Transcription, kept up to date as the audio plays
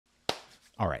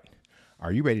All right.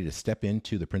 Are you ready to step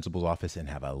into the principal's office and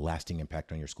have a lasting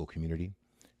impact on your school community?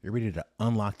 You're ready to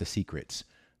unlock the secrets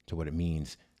to what it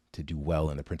means to do well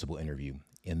in the principal interview.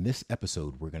 In this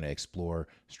episode, we're going to explore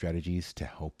strategies to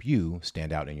help you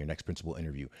stand out in your next principal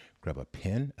interview. Grab a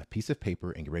pen, a piece of paper,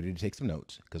 and get ready to take some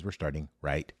notes because we're starting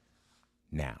right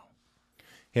now.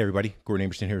 Hey, everybody. Gordon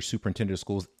Amerson here, Superintendent of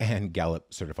Schools and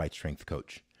Gallup Certified Strength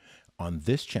Coach. On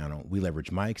this channel, we leverage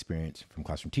my experience from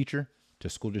classroom teacher to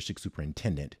school district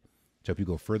superintendent to help you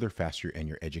go further, faster in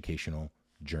your educational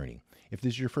journey. If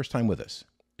this is your first time with us,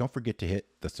 don't forget to hit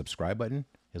the subscribe button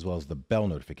as well as the bell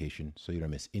notification so you don't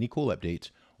miss any cool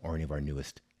updates or any of our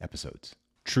newest episodes.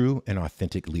 True and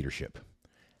authentic leadership.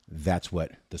 That's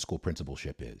what the school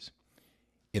principalship is.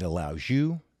 It allows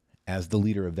you, as the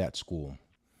leader of that school,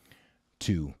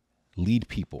 to lead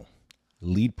people,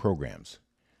 lead programs,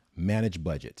 manage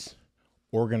budgets,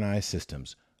 organize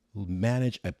systems,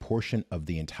 manage a portion of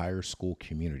the entire school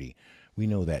community. We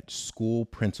know that school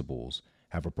principals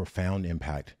have a profound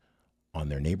impact on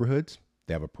their neighborhoods.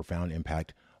 They have a profound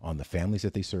impact on the families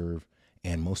that they serve.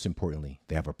 And most importantly,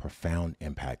 they have a profound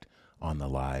impact on the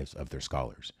lives of their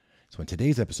scholars. So in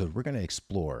today's episode, we're going to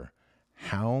explore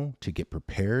how to get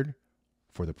prepared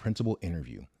for the principal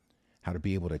interview, how to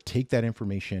be able to take that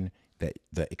information, that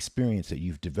the experience that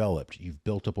you've developed, you've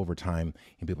built up over time,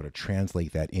 and be able to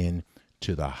translate that in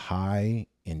to the high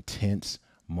intense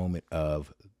moment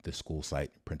of the school site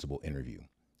principal interview.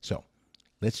 So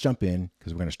let's jump in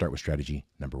because we're going to start with strategy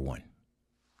number one.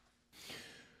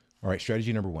 All right,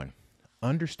 strategy number one,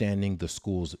 understanding the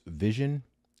school's vision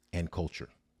and culture.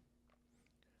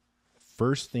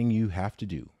 First thing you have to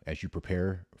do as you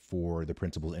prepare for the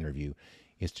principal's interview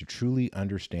is to truly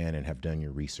understand and have done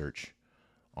your research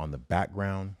on the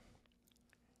background,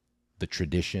 the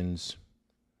traditions,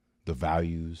 the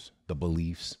values, the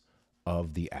beliefs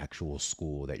of the actual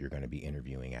school that you're going to be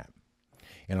interviewing at.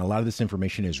 And a lot of this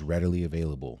information is readily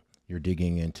available. You're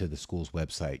digging into the school's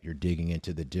website. You're digging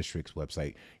into the district's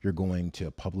website. You're going to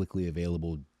publicly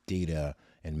available data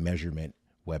and measurement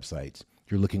websites.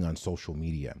 You're looking on social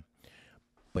media.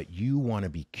 But you want to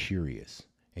be curious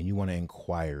and you want to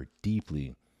inquire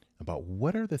deeply about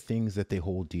what are the things that they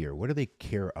hold dear? What do they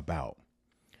care about?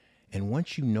 And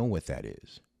once you know what that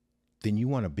is, then you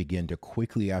want to begin to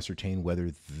quickly ascertain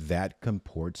whether that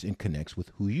comports and connects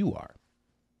with who you are.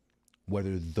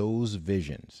 Whether those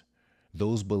visions,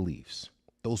 those beliefs,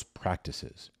 those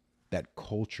practices, that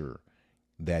culture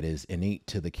that is innate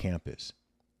to the campus,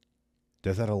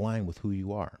 does that align with who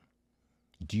you are?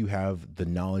 Do you have the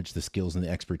knowledge, the skills, and the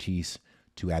expertise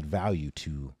to add value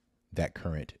to that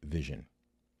current vision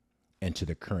and to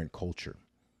the current culture?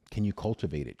 Can you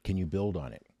cultivate it? Can you build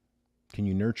on it? Can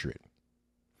you nurture it?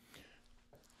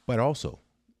 But also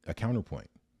a counterpoint.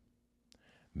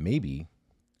 Maybe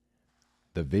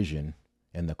the vision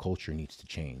and the culture needs to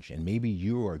change. And maybe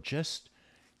you are just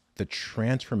the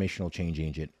transformational change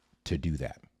agent to do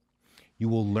that. You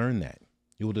will learn that.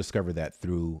 You will discover that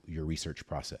through your research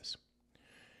process.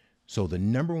 So the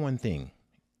number one thing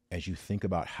as you think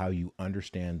about how you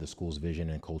understand the school's vision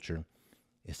and culture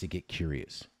is to get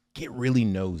curious, get really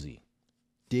nosy,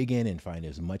 dig in and find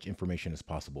as much information as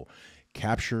possible.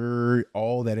 Capture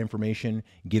all that information,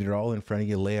 get it all in front of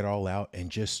you, lay it all out, and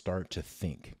just start to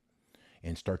think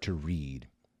and start to read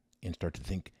and start to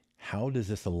think, how does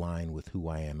this align with who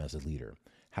I am as a leader?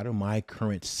 How do my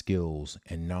current skills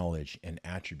and knowledge and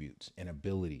attributes and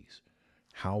abilities,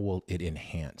 how will it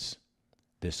enhance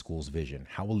this school's vision?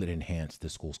 How will it enhance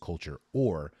this school's culture?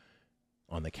 Or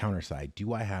on the counter side,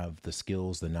 do I have the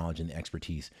skills, the knowledge, and the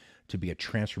expertise to be a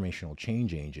transformational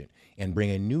change agent and bring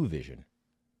a new vision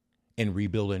and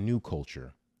rebuild a new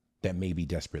culture that may be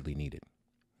desperately needed?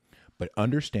 But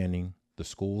understanding the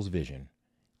school's vision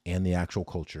and the actual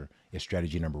culture is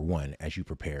strategy number one as you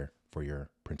prepare for your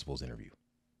principal's interview.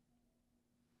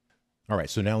 All right,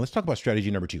 so now let's talk about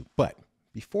strategy number two. But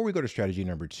before we go to strategy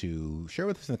number two, share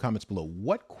with us in the comments below,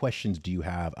 what questions do you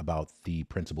have about the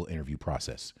principal interview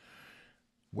process?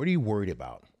 What are you worried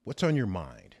about? What's on your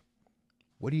mind?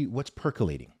 What's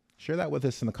percolating? Share that with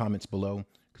us in the comments below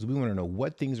because we want to know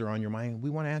what things are on your mind. We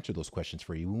want to answer those questions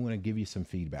for you. We want to give you some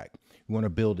feedback. We want to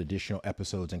build additional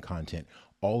episodes and content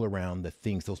all around the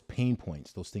things, those pain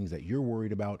points, those things that you're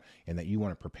worried about and that you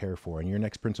want to prepare for. In your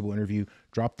next principal interview,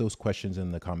 drop those questions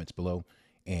in the comments below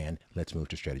and let's move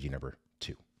to strategy number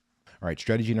two. All right,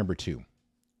 strategy number two,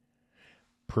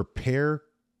 prepare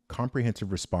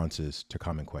comprehensive responses to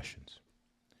common questions.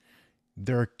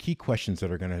 There are key questions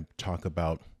that are going to talk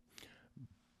about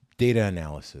data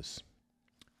analysis,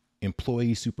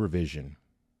 employee supervision,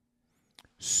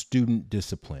 student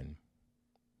discipline,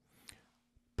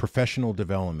 professional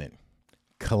development,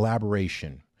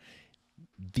 collaboration.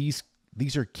 These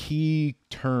are key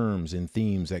terms and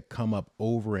themes that come up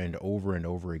over and over and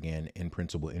over again in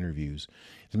principal interviews.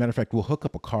 As a matter of fact, we'll hook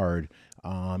up a card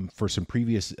for some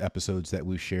previous episodes that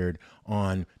we've shared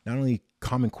on not only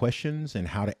common questions and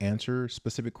how to answer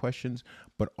specific questions,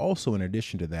 but also, in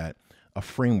addition to that, a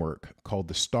framework called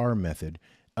the STAR method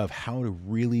of how to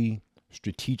really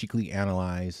strategically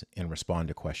analyze and respond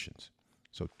to questions.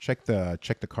 So check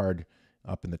the card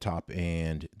up in the top,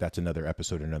 and that's another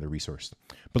episode, another resource.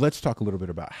 But let's talk a little bit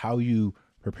about how you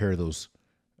prepare those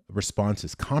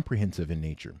responses, comprehensive in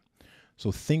nature.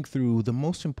 So think through the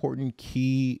most important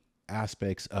key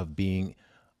aspects of being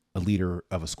a leader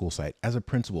of a school site. As a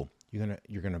principal,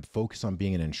 you're gonna focus on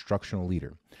being an instructional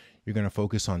leader. You're gonna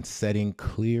focus on setting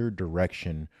clear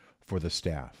direction for the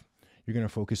staff. You're gonna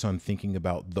focus on thinking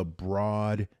about the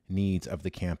broad needs of the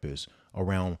campus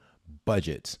around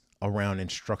budgets, around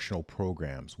instructional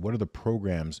programs. What are the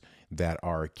programs that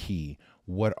are key?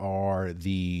 What are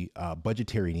the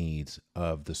budgetary needs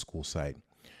of the school site?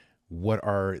 What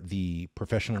are the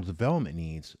professional development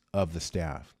needs of the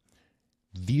staff?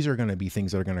 These are going to be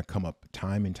things that are going to come up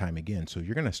time and time again. So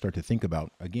you're going to start to think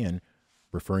about, again,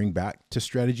 referring back to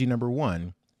strategy number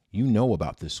one. You know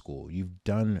about this school. You've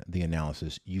done the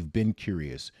analysis. You've been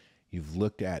curious. You've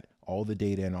looked at all the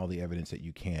data and all the evidence that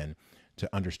you can to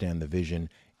understand the vision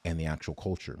and the actual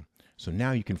culture. So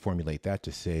now you can formulate that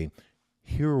to say,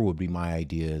 here would be my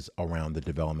ideas around the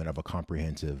development of a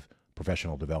comprehensive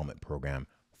professional development program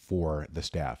for the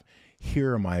staff.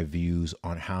 Here are my views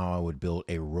on how I would build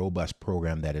a robust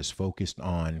program that is focused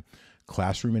on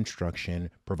classroom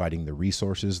instruction, providing the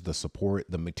resources, the support,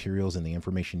 the materials, and the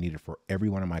information needed for every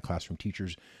one of my classroom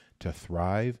teachers to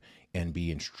thrive and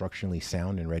be instructionally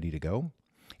sound and ready to go.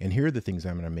 And here are the things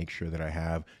I'm going to make sure that I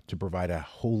have to provide a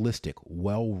holistic,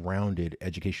 well-rounded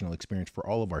educational experience for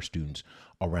all of our students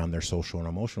around their social and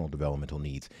emotional developmental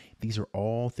needs. These are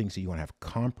all things that you want to have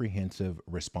comprehensive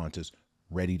responses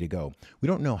ready to go. We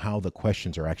don't know how the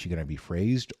questions are actually going to be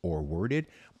phrased or worded,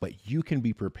 but you can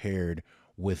be prepared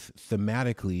with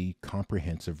thematically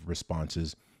comprehensive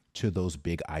responses to those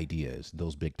big ideas,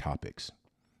 those big topics.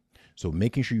 So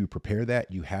making sure you prepare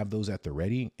that, you have those at the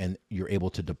ready, and you're able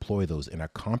to deploy those in a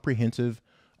comprehensive,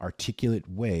 articulate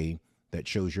way that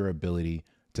shows your ability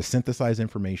to synthesize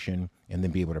information and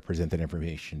then be able to present that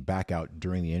information back out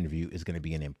during the interview is going to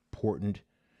be an important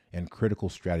and critical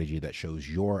strategy that shows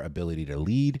your ability to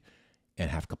lead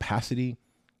and have capacity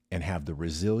and have the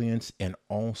resilience and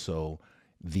also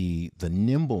the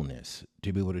nimbleness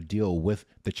to be able to deal with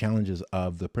the challenges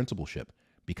of the principalship,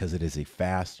 because it is a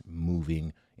fast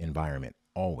moving environment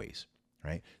always,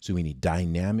 right? So we need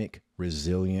dynamic,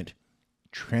 resilient,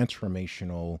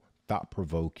 transformational,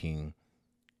 thought-provoking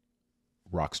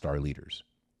rock star leaders.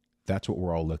 That's what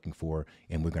we're all looking for.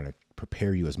 And we're going to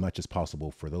prepare you as much as possible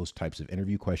for those types of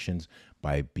interview questions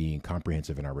by being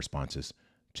comprehensive in our responses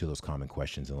to those common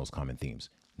questions and those common themes.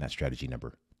 And that's strategy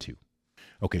number 2.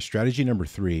 Okay, strategy number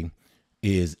 3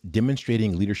 is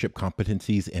demonstrating leadership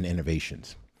competencies and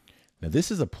innovations. Now, this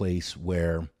is a place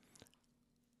where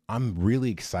I'm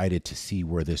really excited to see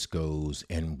where this goes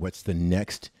and what's the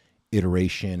next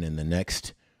iteration and the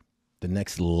next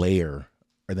layer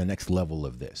or the next level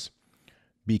of this,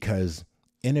 because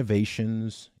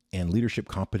innovations and leadership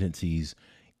competencies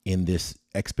in this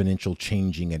exponential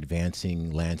changing,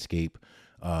 advancing landscape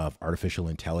of artificial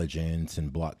intelligence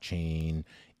and blockchain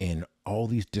and all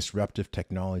these disruptive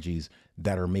technologies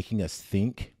that are making us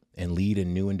think and lead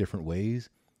in new and different ways,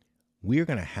 we're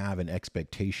going to have an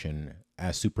expectation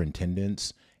as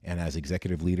superintendents and as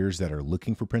executive leaders that are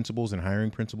looking for principals and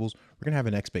hiring principals. We're going to have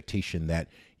an expectation that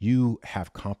you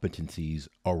have competencies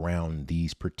around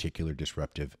these particular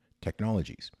disruptive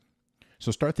technologies.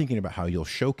 So start thinking about how you'll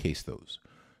showcase those.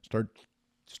 Start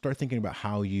thinking about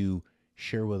how you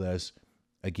share with us,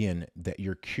 again, that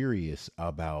you're curious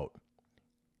about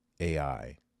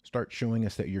AI. Start showing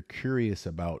us that you're curious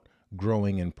about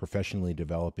growing and professionally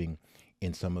developing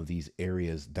in some of these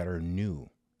areas that are new,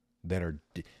 that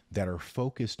are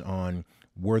focused on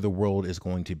where the world is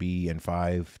going to be in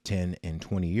 5, 10, and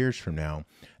 20 years from now,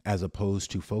 as opposed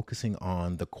to focusing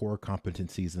on the core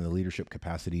competencies and the leadership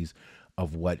capacities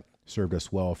of what served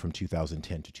us well from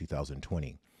 2010 to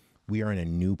 2020. We are in a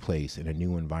new place, in a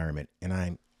new environment. And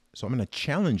I'm going to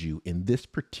challenge you in this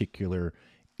particular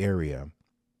area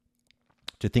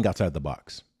to think outside the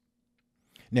box.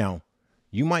 Now,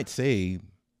 you might say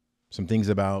some things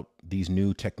about these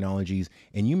new technologies,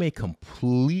 and you may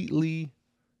completely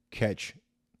catch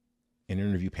an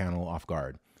interview panel off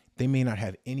guard. They may not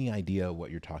have any idea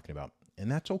what you're talking about,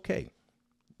 and that's okay.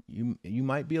 You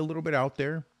might be a little bit out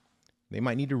there, They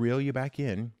might need to reel you back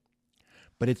in,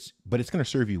 but it's going to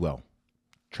serve you well.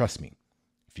 Trust me.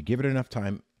 If you give it enough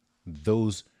time,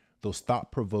 those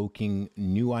thought-provoking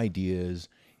new ideas,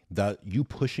 that you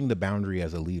pushing the boundary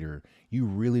as a leader, you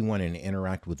really want to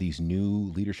interact with these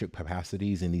new leadership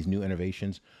capacities and these new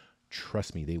innovations.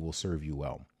 Trust me, they will serve you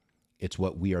well. It's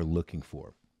what we are looking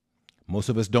for. Most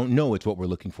of us don't know it's what we're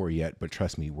looking for yet, but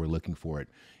trust me, we're looking for it.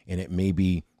 And it may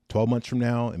be 12 months from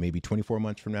now, it may be 24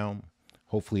 months from now.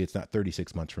 Hopefully it's not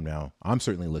 36 months from now. I'm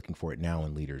certainly looking for it now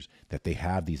in leaders, that they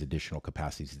have these additional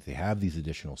capacities, that they have these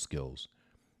additional skills.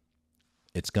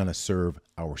 It's going to serve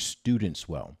our students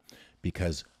well,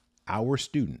 because our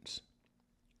students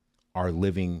are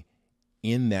living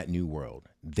in that new world.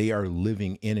 They are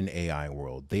living in an AI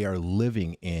world. They are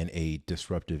living in a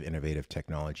disruptive, innovative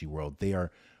technology world. They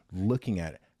are looking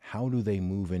at how do they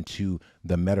move into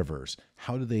the metaverse?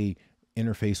 How do they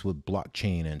interface with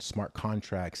blockchain and smart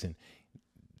contracts? And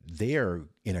they are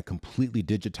in a completely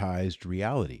digitized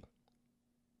reality.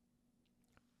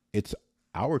 It's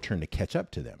our turn to catch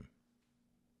up to them.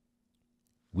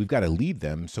 We've got to lead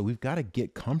them, so we've got to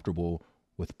get comfortable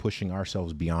with pushing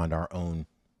ourselves beyond our own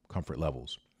comfort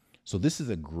levels. So this is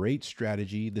a great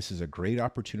strategy. This is a great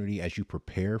opportunity as you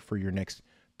prepare for your next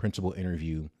principal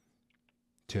interview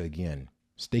to, again,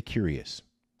 stay curious,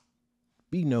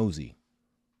 be nosy,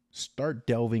 start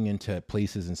delving into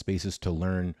places and spaces to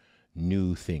learn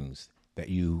new things that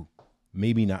you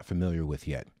may be not familiar with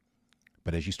yet.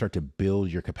 But as you start to build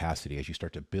your capacity, as you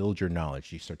start to build your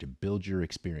knowledge, you start to build your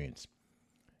experience,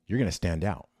 you're going to stand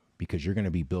out, because you're going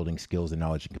to be building skills and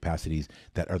knowledge and capacities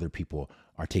that other people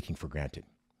are taking for granted.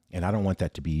 And I don't want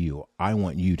that to be you. I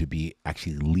want you to be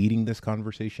actually leading this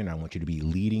conversation. I want you to be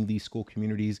leading these school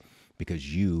communities,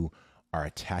 because you are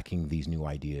attacking these new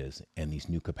ideas and these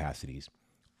new capacities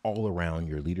all around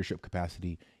your leadership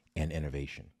capacity and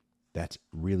innovation. That's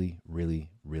really, really,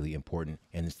 really important.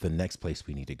 And it's the next place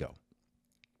we need to go.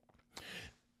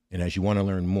 And as you want to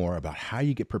learn more about how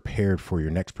you get prepared for your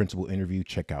next principal interview,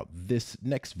 check out this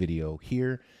next video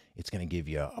here. It's going to give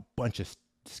you a bunch of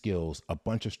skills, a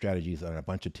bunch of strategies, and a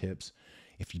bunch of tips.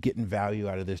 If you're getting value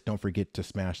out of this, don't forget to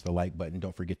smash the like button.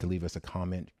 Don't forget to leave us a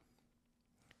comment.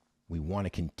 We want to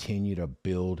continue to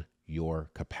build your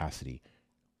capacity.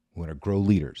 We want to grow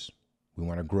leaders. We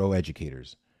want to grow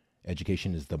educators.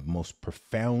 Education is the most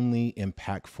profoundly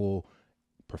impactful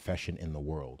profession in the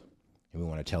world. And we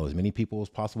want to tell as many people as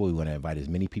possible. We want to invite as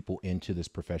many people into this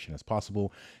profession as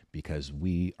possible, because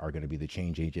we are going to be the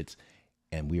change agents,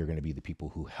 and we are going to be the people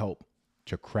who help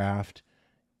to craft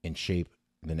and shape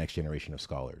the next generation of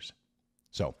scholars.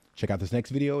 So check out this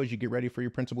next video as you get ready for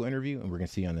your principal interview, and we're going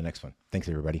to see you on the next one. Thanks,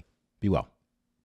 everybody. Be well.